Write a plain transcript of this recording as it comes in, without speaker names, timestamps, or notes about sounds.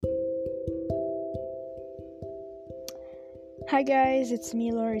Hi guys, it's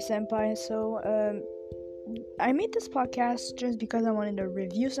me, Lori Senpai. I made this podcast just because I wanted to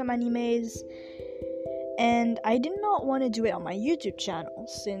review some animes, and I did not want to do it on my YouTube channel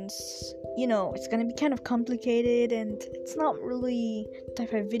since, it's gonna be kind of complicated and it's not really the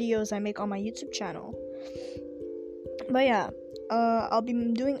type of videos I make on my YouTube channel. But yeah, I'll be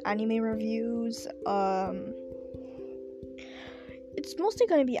doing anime reviews. It's mostly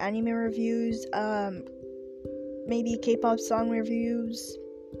gonna be anime reviews, maybe K-pop song reviews.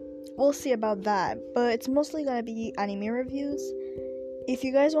 We'll see about that, but it's mostly gonna be anime reviews. If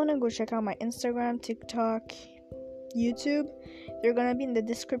you guys want to go check out my Instagram, TikTok, YouTube, they're gonna be in the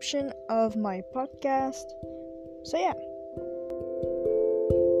description of my podcast. So yeah.